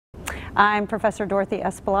I'm Professor Dorothy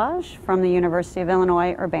Espelage from the University of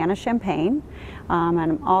Illinois Urbana-Champaign. And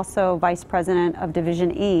I'm also Vice President of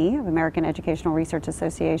Division E of American Educational Research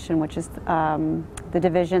Association, which is the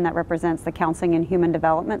division that represents the counseling and human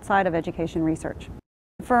development side of education research.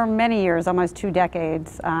 For many years, almost 2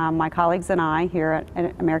 decades, my colleagues and I here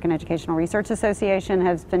at American Educational Research Association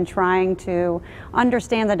have been trying to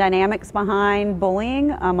understand the dynamics behind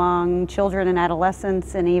bullying among children and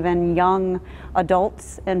adolescents and even young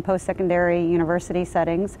adults in post-secondary university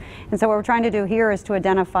settings. And so what we're trying to do here is to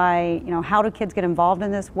identify, how do kids get involved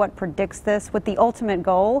in this, what predicts this, with the ultimate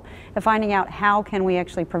goal of finding out how can we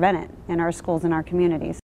actually prevent it in our schools and our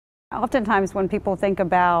communities. Oftentimes when people think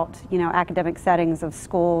about, academic settings of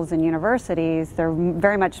schools and universities, they're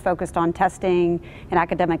very much focused on testing and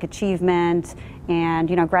academic achievement and,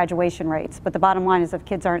 graduation rates. But the bottom line is if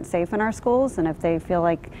kids aren't safe in our schools and if they feel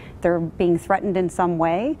like they're being threatened in some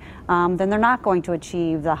way, then they're not going to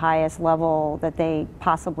achieve the highest level that they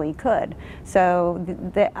possibly could. So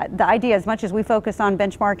the idea, as much as we focus on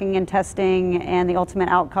benchmarking and testing and the ultimate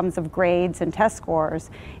outcomes of grades and test scores,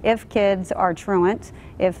 if kids are truant,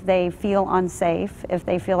 if they feel unsafe, if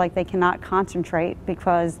they feel like they cannot concentrate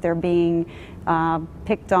because they're being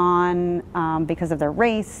picked on because of their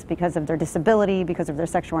race, because of their disability, because of their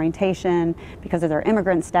sexual orientation, because of their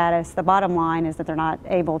immigrant status, the bottom line is that they're not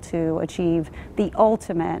able to achieve the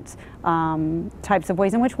ultimate types of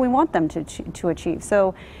ways in which we want them to achieve.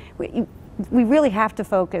 So we really have to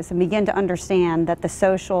focus and begin to understand that the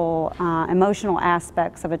social, emotional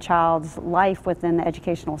aspects of a child's life within the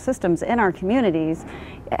educational systems in our communities,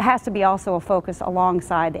 it has to be also a focus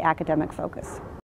alongside the academic focus.